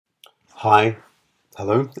Hi,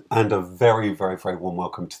 hello, and a very, very, very warm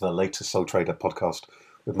welcome to the latest Soul Trader podcast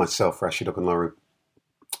with myself, Rashid Ogunlaru.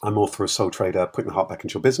 I'm author of Soul Trader, Putting the Heart Back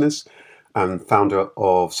into Your Business, and founder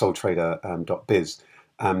of SoulTrader.biz.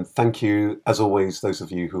 Thank you, as always, those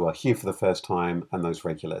of you who are here for the first time and those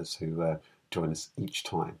regulars who join us each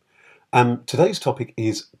time. Today's topic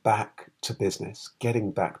is back to business,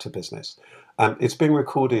 getting back to business. It's being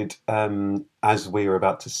recorded as we are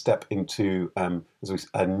about to step into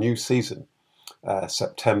a new season,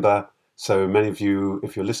 September. So many of you,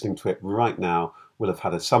 if you're listening to it right now, will have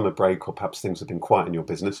had a summer break, or perhaps things have been quiet in your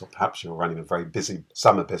business, or perhaps you're running a very busy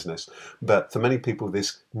summer business. But for many people,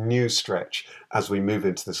 this new stretch as we move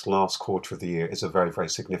into this last quarter of the year is a very, very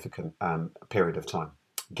significant period of time,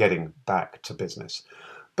 getting back to business.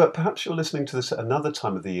 But perhaps you're listening to this at another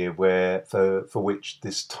time of the year where, for which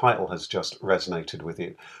this title has just resonated with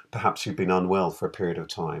you. Perhaps you've been unwell for a period of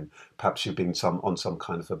time. Perhaps you've been on some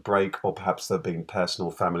kind of a break, or perhaps there have been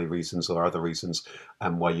personal family reasons or other reasons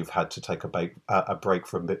why you've had to take a break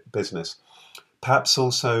from business. Perhaps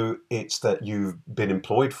also it's that you've been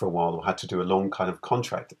employed for a while or had to do a long kind of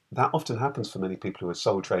contract. That often happens for many people who are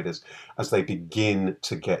sole traders as they begin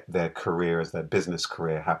to get their career, as their business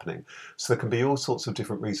career happening. So there can be all sorts of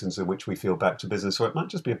different reasons in which we feel back to business, or it might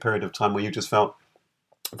just be a period of time where you just felt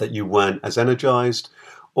that you weren't as energized,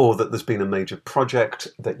 or that there's been a major project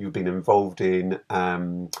that you've been involved in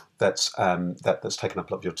that's taken up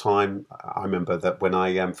a lot of your time. I remember that when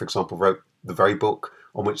I, for example, wrote the very book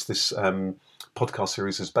on which this podcast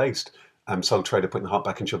series is based, Soul Trader, Putting the Heart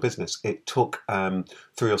Back into Your Business, it took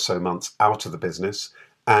 3 or so months out of the business.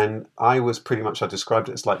 And I described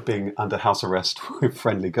it as like being under house arrest with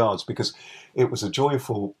friendly guards, because it was a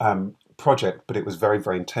joyful project, but it was very,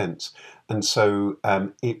 very intense. And so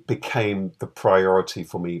it became the priority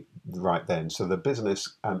for me right then. So the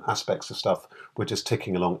business aspects of stuff were just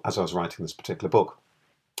ticking along as I was writing this particular book.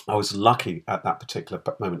 I was lucky at that particular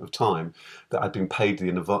moment of time that I'd been paid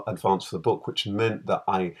in advance for the book, which meant that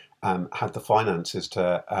I had the finances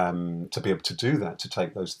to be able to do that, to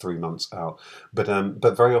take those 3 months out. But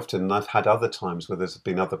very often I've had other times where there's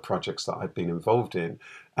been other projects that I've been involved in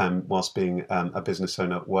whilst being a business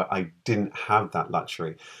owner where I didn't have that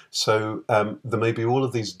luxury. So there may be all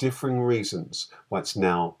of these differing reasons why it's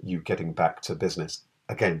now you getting back to business.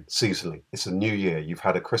 Again, seasonally, it's a new year, you've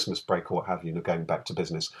had a Christmas break or what have you, and you're going back to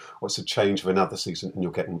business, or it's a change of another season and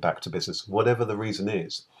you're getting back to business. Whatever the reason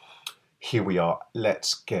is, here we are,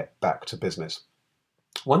 let's get back to business.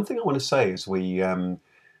 One thing I want to say as we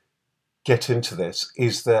get into this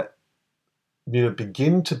is that,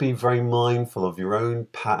 begin to be very mindful of your own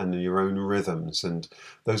pattern and your own rhythms. And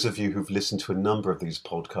those of you who've listened to a number of these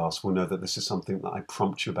podcasts will know that this is something that I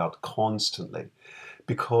prompt you about constantly,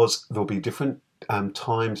 because there'll be different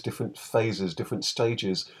times, different phases, different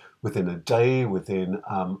stages within a day, within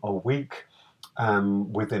a week,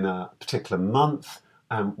 within a particular month,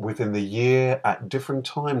 within the year, at different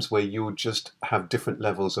times where you'll just have different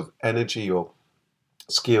levels of energy or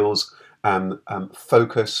skills,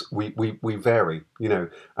 focus. We vary, and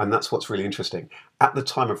that's what's really interesting. At the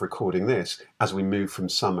time of recording this, as we move from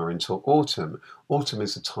summer into autumn, autumn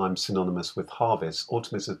is a time synonymous with harvest.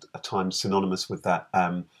 Autumn is a time synonymous with that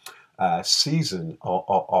season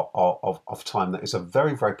of time that is a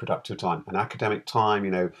very, very productive time, an academic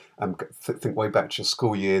time. Think way back to your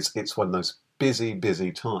school years. It's one of those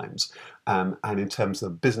busy times, and in terms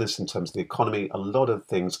of business, in terms of the economy, a lot of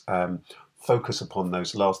things focus upon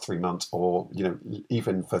those last 3 months, or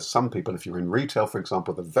even for some people, if you're in retail, for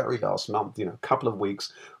example, the very last month, a couple of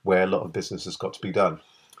weeks where a lot of business has got to be done.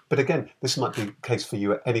 But again, this might be the case for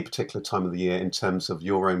you at any particular time of the year in terms of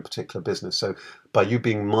your own particular business. So by you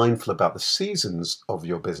being mindful about the seasons of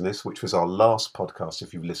your business, which was our last podcast,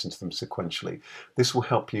 if you've listened to them sequentially, this will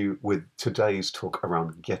help you with today's talk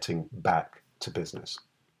around getting back to business.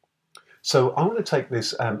 So I want to take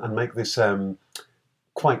this and make this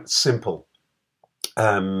quite simple.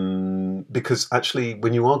 Because actually,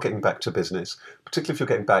 when you are getting back to business, particularly if you're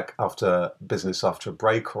getting back after business after a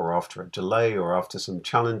break or after a delay or after some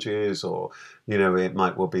challenges, or it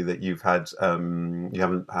might well be that you've had you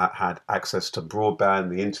haven't had access to broadband,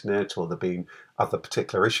 the internet, or there have been other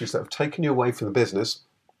particular issues that have taken you away from the business,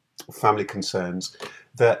 family concerns,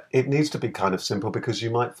 that it needs to be kind of simple, because you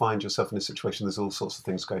might find yourself in a situation there's all sorts of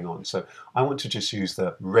things going on. So I want to just use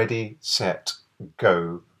the ready, set,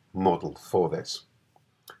 go model for this.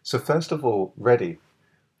 So first of all, ready.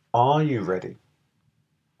 Are you ready?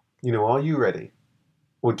 Are you ready?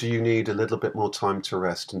 Or do you need a little bit more time to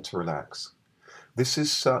rest and to relax? This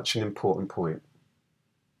is such an important point.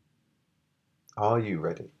 Are you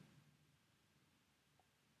ready?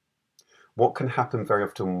 what can happen very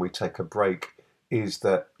often when we take a break is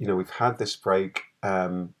that, we've had this break.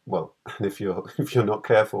 Well, and if you're not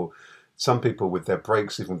careful, some people with their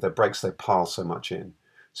breaks, even with their breaks, they pile so much in.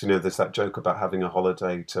 So, there's that joke about having a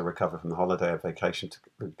holiday to recover from the holiday, a vacation to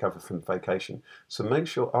recover from the vacation. So make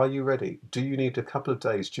sure, are you ready? Do you need a couple of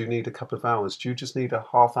days? Do you need a couple of hours? Do you just need a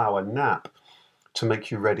half-hour nap to make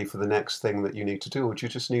you ready for the next thing that you need to do? Or do you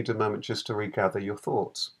just need a moment just to regather your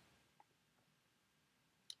thoughts?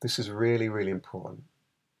 This is really, really important,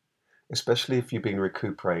 especially if you've been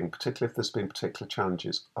recuperating, particularly if there's been particular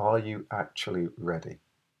challenges. Are you actually ready?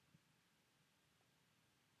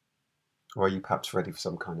 Or are you perhaps ready for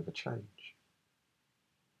some kind of a change?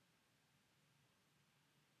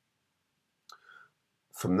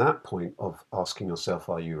 From that point of asking yourself,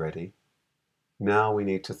 are you ready? Now we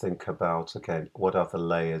need to think about, okay, what are the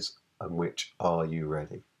layers on which are you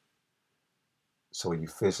ready? So are you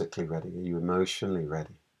physically ready? Are you emotionally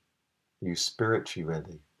ready? Are you spiritually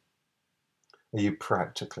ready? Are you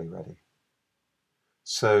practically ready?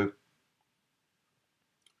 So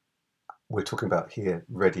we're talking about here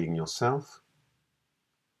readying yourself.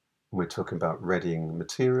 We're talking about readying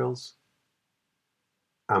materials.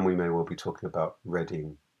 And we may well be talking about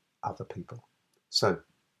readying other people. So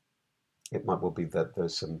it might well be that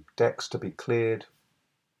there's some decks to be cleared,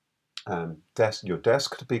 your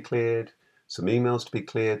desk to be cleared, some emails to be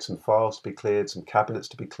cleared, some files to be cleared, some cabinets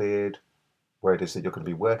to be cleared, where it is that you're going to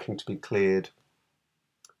be working to be cleared,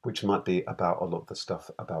 which might be about a lot of the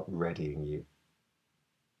stuff about readying you.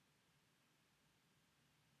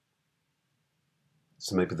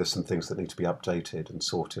 So maybe there's some things that need to be updated and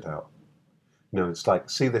sorted out. It's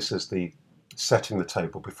like, see this as the setting the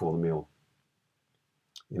table before the meal.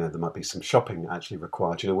 There might be some shopping actually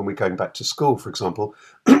required. When we're going back to school, for example,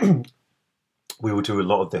 we will do a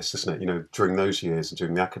lot of this, isn't it? During those years and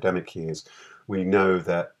during the academic years, we know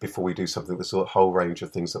that before we do something, there's a whole range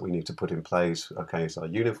of things that we need to put in place. Okay, is our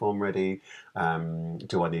uniform ready?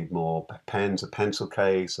 Do I need more pens, a pencil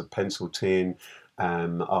case, a pencil tin?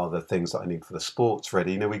 Are the things that I need for the sports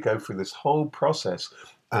ready? We go through this whole process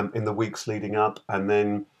in the weeks leading up, and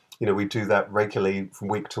then we do that regularly from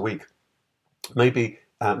week to week. Maybe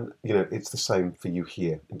it's the same for you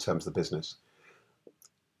here in terms of the business.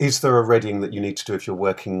 Is there a readying that you need to do if you're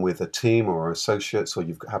working with a team or associates, or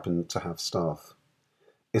you happen to have staff?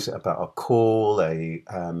 Is it about a call, a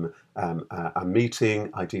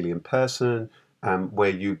meeting, ideally in person, where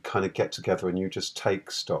you kind of get together and you just take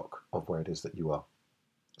stock of where it is that you are?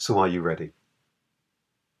 So are you ready?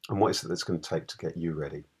 And what is it that's going to take to get you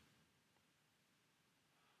ready?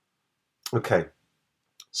 Okay,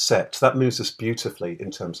 set. That moves us beautifully in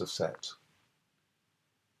terms of set.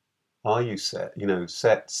 Are you set?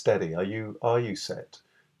 Set, steady. Are you set?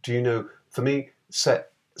 For me,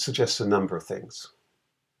 set suggests a number of things.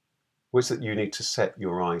 What is it you need to set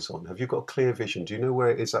your eyes on? Have you got a clear vision? Do you know where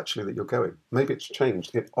it is actually that you're going? Maybe it's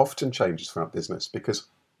changed. It often changes throughout business because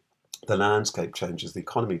the landscape changes, the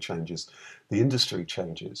economy changes, the industry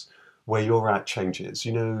changes, where you're at changes.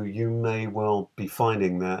 You may well be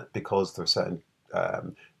finding that because there are certain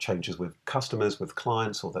changes with customers, with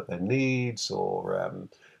clients, or that their needs, or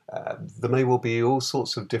there may well be all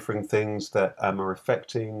sorts of different things that are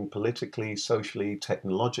affecting politically, socially,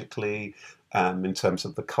 technologically, in terms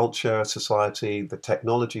of the culture, society. The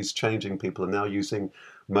technology is changing. People are now using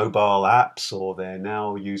mobile apps, or they're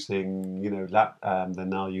now using, they're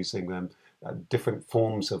now using different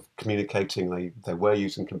forms of communicating. They were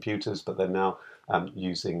using computers, but they're now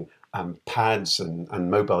using pads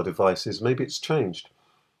and mobile devices. Maybe it's changed.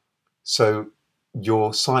 So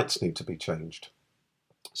your sites need to be changed.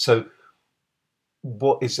 So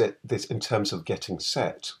what is it this in terms of getting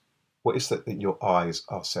set? What is it that your eyes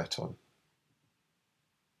are set on?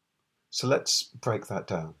 So let's break that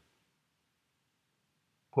down.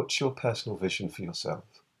 What's your personal vision for yourself?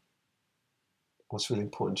 What's really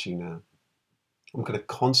important to you now? I'm going to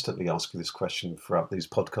constantly ask you this question throughout these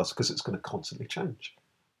podcasts because it's going to constantly change.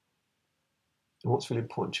 And what's really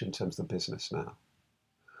important to you in terms of the business now?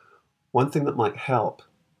 One thing that might help,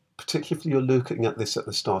 particularly if you're looking at this at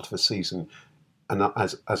the start of a season, and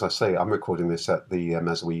as I say, I'm recording this at the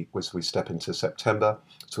as we step into September,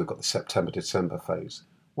 so we've got the September-December phase.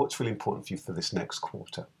 What's really important for you for this next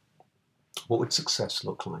quarter? What would success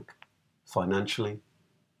look like financially?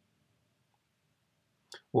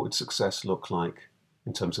 What would success look like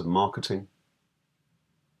in terms of marketing?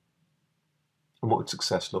 And what would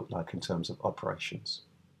success look like in terms of operations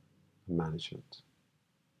and management?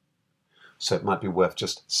 So it might be worth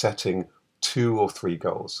just setting 2 or 3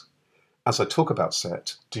 goals. As I talk about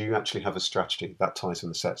set, do you actually have a strategy that ties in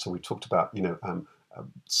the set? So we talked about,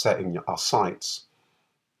 setting our sights.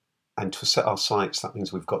 And to set our sights, that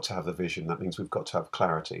means we've got to have a vision. That means we've got to have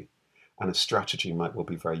clarity. And a strategy will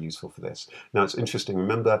be very useful for this. Now, it's interesting.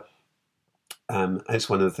 Remember, it's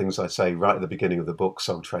one of the things I say right at the beginning of the book,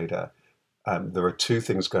 Soul Trader. There are two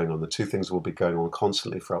things going on. The two things will be going on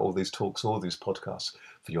constantly throughout all these talks, all these podcasts,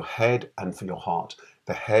 for your head and for your heart.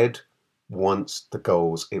 The head wants the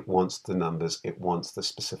goals, it wants the numbers, it wants the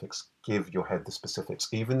specifics. Give your head the specifics,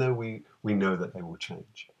 even though we know that they will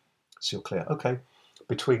change. So you're clear. Okay,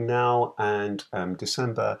 between now and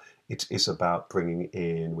December, it is about bringing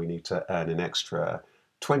in, we need to earn an extra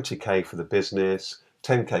 20k for the business,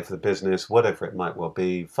 10k for the business, whatever it might well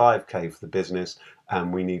be, 5k for the business,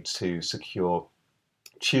 and we need to secure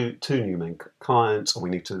two new main clients, or we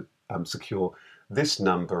need to secure this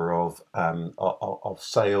number of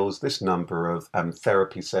sales, this number of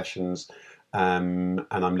therapy sessions, and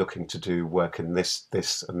I'm looking to do work in this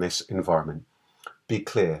and this environment. Be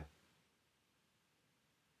clear.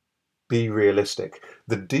 Be realistic.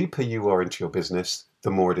 The deeper you are into your business,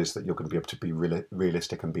 the more it is that you're going to be able to be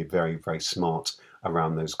realistic and be very, very smart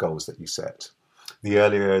around those goals that you set. The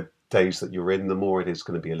earlier days that you're in, the more it is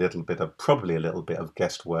going to be probably a little bit of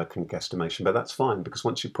guesswork and guesstimation, but that's fine, because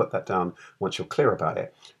once you put that down, once you're clear about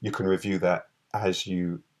it, you can review that as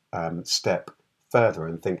you step further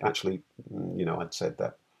and think, actually, I'd said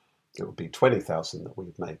that it would be 20,000 that we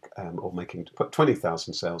would make, or put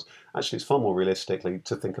 20,000 sales. Actually, it's far more realistically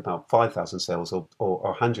to think about 5,000 sales or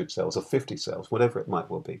 100 sales or 50 sales, whatever it might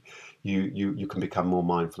well be. You can become more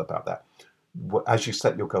mindful about that. As you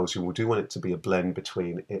set your goals, you do want it to be a blend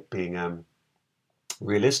between it being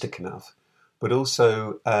realistic enough, but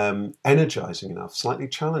also energizing enough, slightly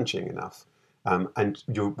challenging enough. And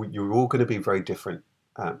you're all going to be very different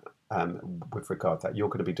with regard to that. You're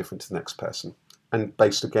going to be different to the next person, and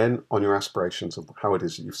based again on your aspirations of how it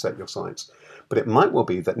is that you've set your sights. But it might well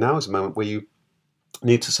be that now is a moment where you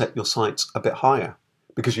need to set your sights a bit higher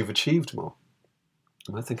because you've achieved more.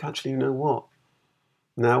 And I think, actually, you know what?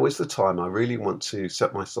 Now is the time I really want to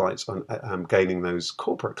set my sights on gaining those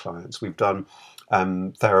corporate clients. We've done these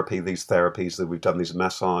therapies, that we've done these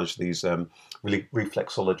massage, these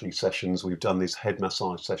reflexology sessions, we've done these head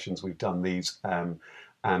massage sessions, we've done these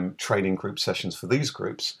training group sessions for these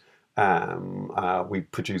groups.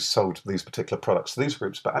 We sold these particular products to these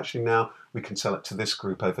groups, but actually now we can sell it to this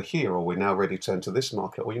group over here, or we're now ready to enter this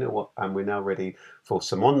market, or you know what, and we're now ready for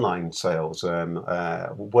some online sales,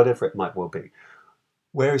 whatever it might well be.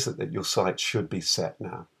 Where is it that your site should be set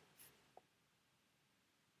now?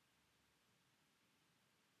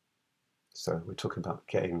 So we're talking about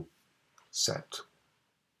getting set.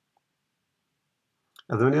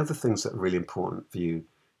 Are there any other things that are really important for you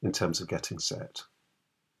in terms of getting set?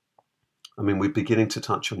 I mean, we're beginning to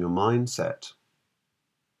touch on your mindset,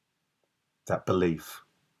 that belief,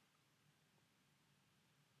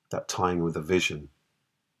 that tying with a vision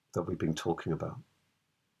that we've been talking about.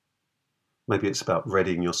 Maybe it's about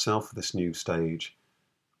readying yourself for this new stage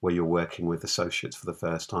where you're working with associates for the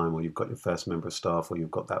first time, or you've got your first member of staff, or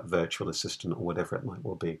you've got that virtual assistant, or whatever it might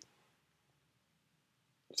well be.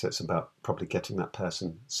 So it's about probably getting that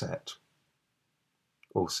person set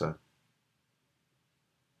also.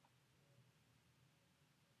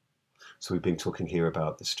 So we've been talking here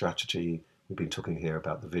about the strategy, we've been talking here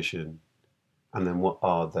about the vision, and then what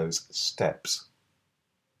are those steps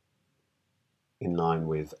in line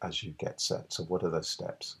with as you get set? So what are those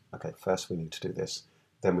steps? Okay, first we need to do this,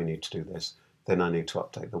 then we need to do this, then I need to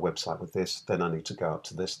update the website with this, then I need to go out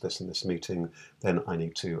to this and this meeting, then I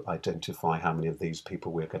need to identify how many of these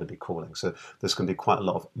people we're going to be calling. So there's going to be quite a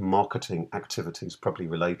lot of marketing activities probably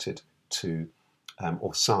related to,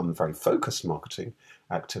 or some very focused marketing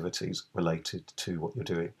activities related to what you're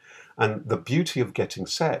doing. And the beauty of getting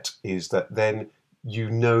set is that then you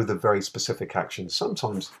know the very specific actions.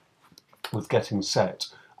 Sometimes with getting set,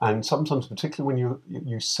 and sometimes particularly when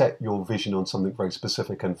you set your vision on something very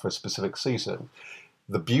specific and for a specific season,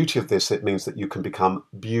 the beauty of this, it means that you can become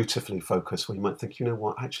beautifully focused, where you might think, you know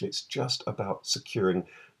what, actually it's just about securing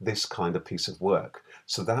this kind of piece of work.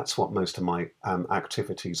 So that's what most of my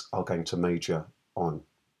activities are going to major on.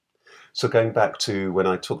 So going back to when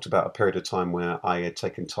I talked about a period of time where I had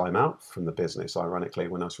taken time out from the business, ironically,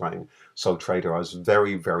 when I was writing Soul Trader, I was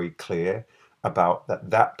very, very clear about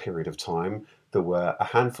that period of time. There were a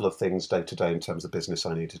handful of things day to day in terms of business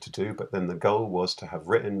I needed to do, but then the goal was to have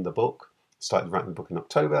written the book, started writing the book in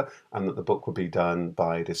October, and that the book would be done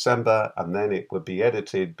by December, and then it would be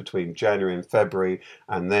edited between January and February,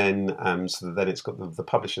 and then so that then it's got the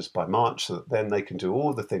publishers by March, so that then they can do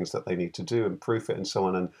all the things that they need to do and proof it and so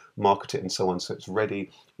on and market it and so on, so it's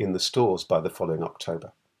ready in the stores by the following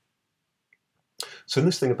October. So in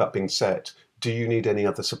this thing about being set, Do you need any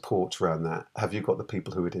other support around that? Have you got the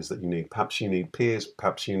people who it is that you need? Perhaps you need peers,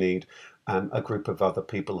 perhaps you need a group of other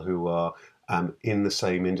people who are in the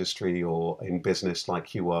same industry or in business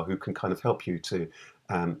like you are, who can kind of help you to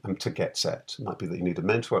get set. It might be that you need a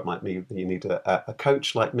mentor, it might be that you need a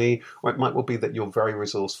coach like me, or it might well be that you're very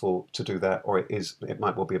resourceful to do that, or it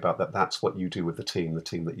might well be about that's what you do with the team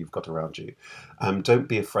that you've got around you. Don't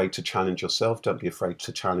be afraid to challenge yourself, don't be afraid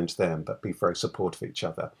to challenge them, but be very supportive of each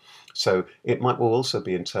other. So it might well also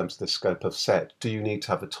be in terms of the scope of set. Do you need to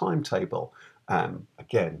have a timetable?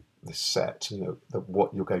 Again, this set,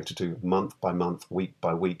 what you're going to do month by month, week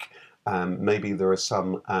by week. Maybe there are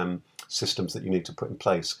some systems that you need to put in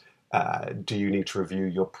place. Do you need to review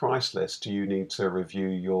your price list? Do you need to review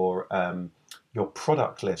your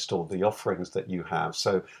product list or the offerings that you have?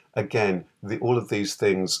 So again, all of these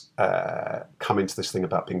things come into this thing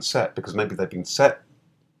about being set, because maybe they've been set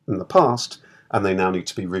in the past and they now need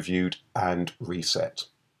to be reviewed and reset.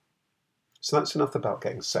 So that's enough about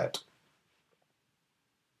getting set.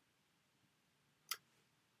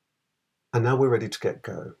 And now we're ready to get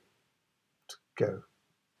go.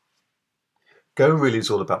 Go really is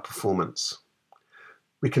all about performance.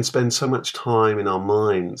 We can spend so much time in our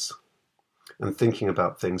minds and thinking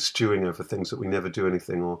about things, stewing over things that we never do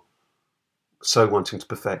anything, or so wanting to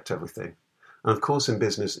perfect everything. And of course, in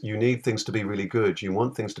business, you need things to be really good. You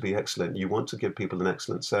want things to be excellent. You want to give people an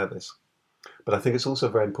excellent service. But I think it's also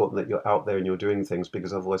very important that you're out there and you're doing things,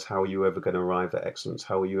 because otherwise, how are you ever going to arrive at excellence?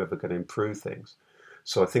 How are you ever going to improve things?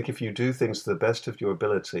 So I think if you do things to the best of your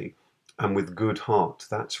ability and with good heart,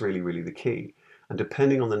 that's really, really the key. And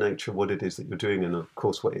depending on the nature of what it is that you're doing, and of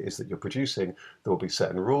course what it is that you're producing, there will be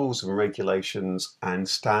certain rules and regulations and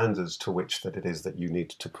standards to which that it is that you need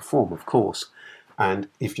to perform, of course. And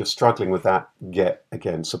if you're struggling with that, get,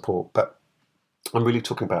 again, support. But I'm really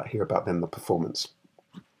talking about here about then the performance,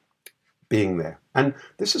 being there. And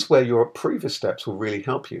this is where your previous steps will really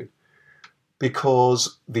help you,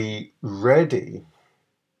 because the ready,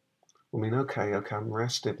 okay, I'm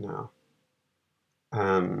rested now.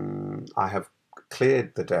 I have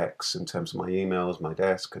cleared the decks in terms of my emails, my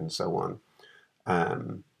desk, and so on.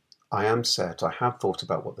 I am set. I have thought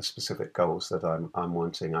about what the specific goals that I'm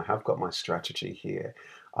wanting. I have got my strategy here.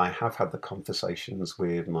 I have had the conversations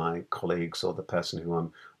with my colleagues or the person who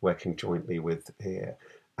I'm working jointly with here.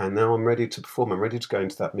 And now I'm ready to perform. I'm ready to go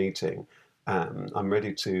into that meeting. I'm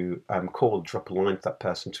ready to drop a line to that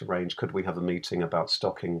person to arrange, could we have a meeting about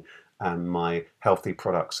stocking my healthy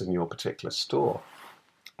products in your particular store?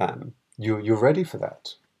 You're ready for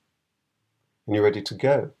that. And you're ready to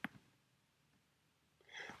go.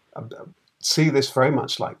 See this very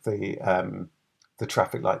much like the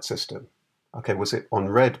traffic light system. Okay, was it on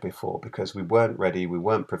red before? Because we weren't ready, we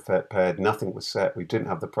weren't prepared, nothing was set, we didn't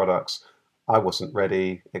have the products, I wasn't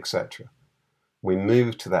ready, etc. We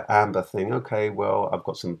moved to that amber thing. Okay, well, I've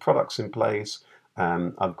got some products in place.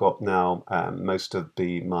 I've got now most of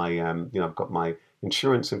I've got my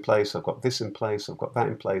insurance in place. I've got this in place. I've got that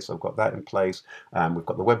in place. I've got that in place. We've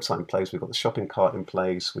got the website in place. We've got the shopping cart in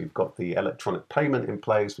place. We've got the electronic payment in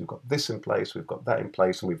place. We've got this in place. We've got that in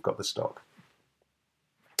place, and we've got the stock.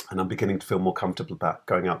 And I'm beginning to feel more comfortable about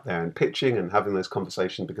going out there and pitching and having those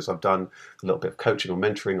conversations, because I've done a little bit of coaching or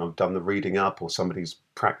mentoring. I've done the reading up, or somebody's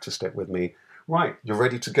practiced it with me. Right, you're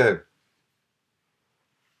ready to go.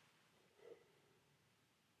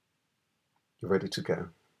 You're ready to go.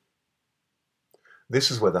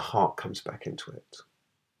 This is where the heart comes back into it.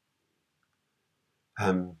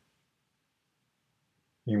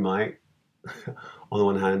 You might, on the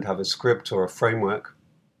one hand, have a script or a framework,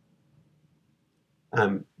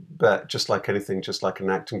 but just like anything, just like an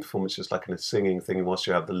acting performance, just like in a singing thing, whilst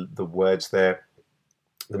you have the words there,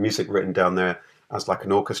 the music written down there as like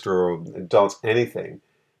an orchestra or a dance, anything,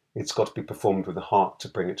 it's got to be performed with the heart to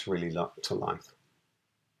bring it to really to life.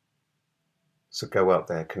 So go out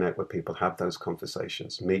there, connect with people, have those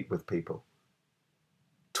conversations, meet with people,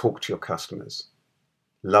 talk to your customers.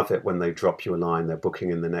 Love it when they drop you a line, they're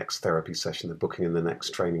booking in the next therapy session, they're booking in the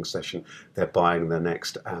next training session, they're buying the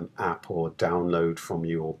next app or download from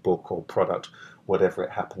you, or book or product, whatever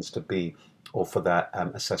it happens to be, or for that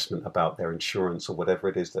assessment about their insurance, or whatever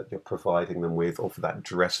it is that you're providing them with, or for that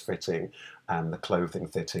dress fitting and the clothing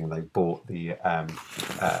fitting. They bought the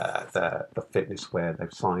fitness wear,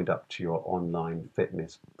 they've signed up to your online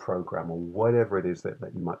fitness program, or whatever it is that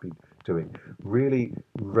you might be doing. Really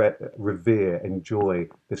revere, enjoy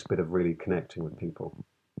this bit of really connecting with people.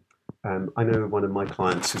 I know one of my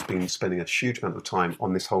clients has been spending a huge amount of time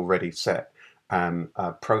on this whole ready set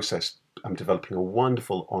process. I'm developing a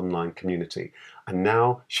wonderful online community, and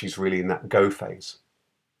now she's really in that go phase.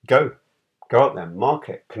 Go Go out there,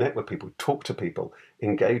 market, connect with people, talk to people,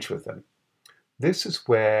 engage with them. This is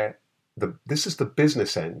where this is the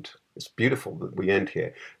business end. It's beautiful that we end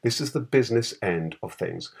here. This is the business end of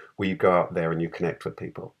things, where you go out there and you connect with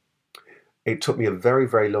people. It took me a very,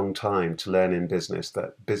 very long time to learn in business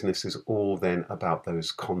that business is all then about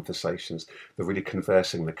those conversations, the really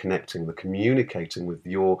conversing, the connecting, the communicating with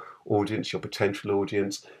your audience, your potential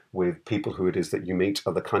audience, with people who it is that you meet,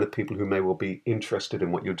 are the kind of people who may well be interested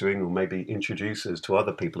in what you're doing, or maybe introducers to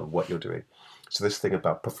other people of what you're doing. So this thing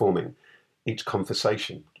about performing, each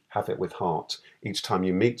conversation, have it with heart. Each time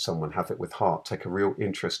you meet someone, have it with heart. Take a real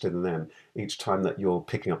interest in them. Each time that you're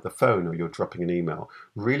picking up the phone or you're dropping an email,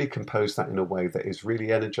 really compose that in a way that is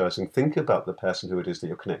really energizing. Think about the person who it is that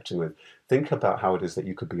you're connecting with. Think about how it is that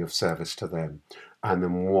you could be of service to them, and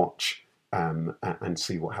then watch and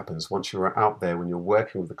see what happens. Once you're out there, when you're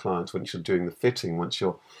working with the clients, once you're doing the fitting, once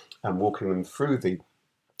you're walking them through the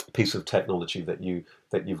piece of technology that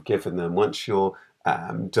you've given them, once you're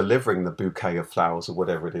delivering the bouquet of flowers or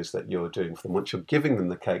whatever it is that you're doing for them, once you're giving them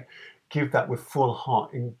the cake, give that with full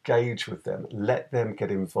heart, engage with them, let them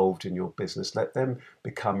get involved in your business, let them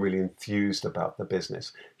become really enthused about the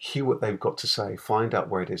business, hear what they've got to say, find out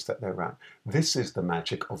where it is that they're at. This is the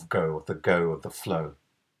magic of the flow,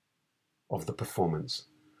 of the performance.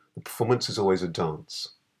 The performance is always a dance.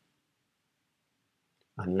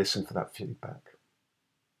 And listen for that feedback.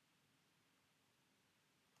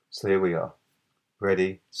 So here we are.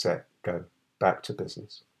 Ready, set, go. Back to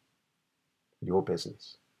business. Your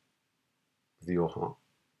business. With your heart.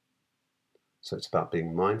 So it's about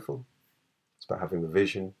being mindful. It's about having the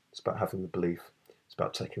vision. It's about having the belief. It's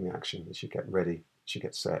about taking the action as you get ready, as you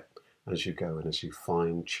get set, as you go, and as you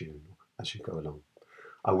fine tune as you go along.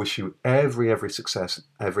 I wish you every success,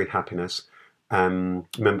 every happiness.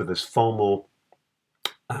 Remember, there's far more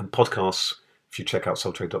podcasts if you check out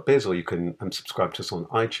soultrade.biz, or you can subscribe to us on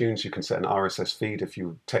iTunes. You can set an RSS feed if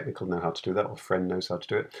you technical know how to do that, or a friend knows how to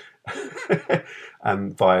do it,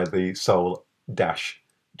 via the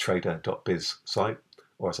soul-trader.biz site,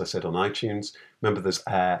 or as I said, on iTunes. Remember, there's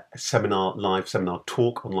a live seminar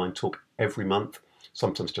talk, online talk every month,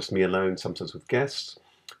 sometimes just me alone, sometimes with guests.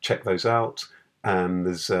 Check those out.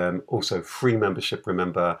 There's also free membership,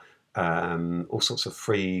 remember, all sorts of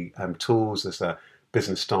free tools. There's a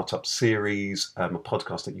business startup series, a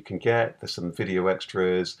podcast that you can get. There's some video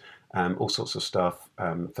extras, all sorts of stuff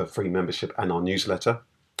for free membership, and our newsletter.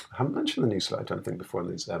 I haven't mentioned the newsletter, I don't think, before in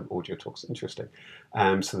these audio talks. Interesting.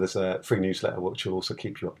 So there's a free newsletter which will also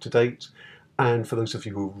keep you up to date. And for those of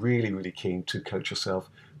you who are really, really keen to coach yourself,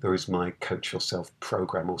 there is my Coach Yourself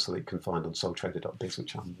program also that you can find on soultrader.biz,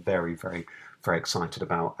 which I'm very, very, very excited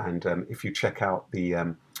about. And if you check out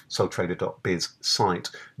the soultrader.biz site,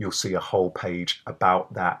 you'll see a whole page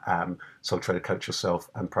about that Soul Trader Coach Yourself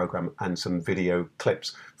program, and some video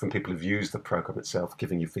clips from people who've used the program itself,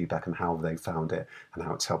 giving you feedback on how they found it and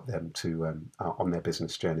how it's helped them to on their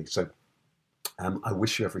business journey. So I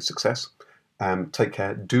wish you every success. Take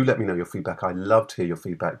care. Do let me know your feedback. I love to hear your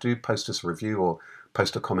feedback. Do post us a review or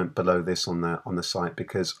post a comment below this on the site,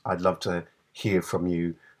 because I'd love to hear from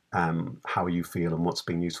you how you feel and what's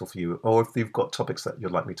been useful for you, or if you've got topics that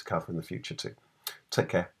you'd like me to cover in the future too. Take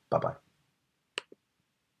care. Bye-bye.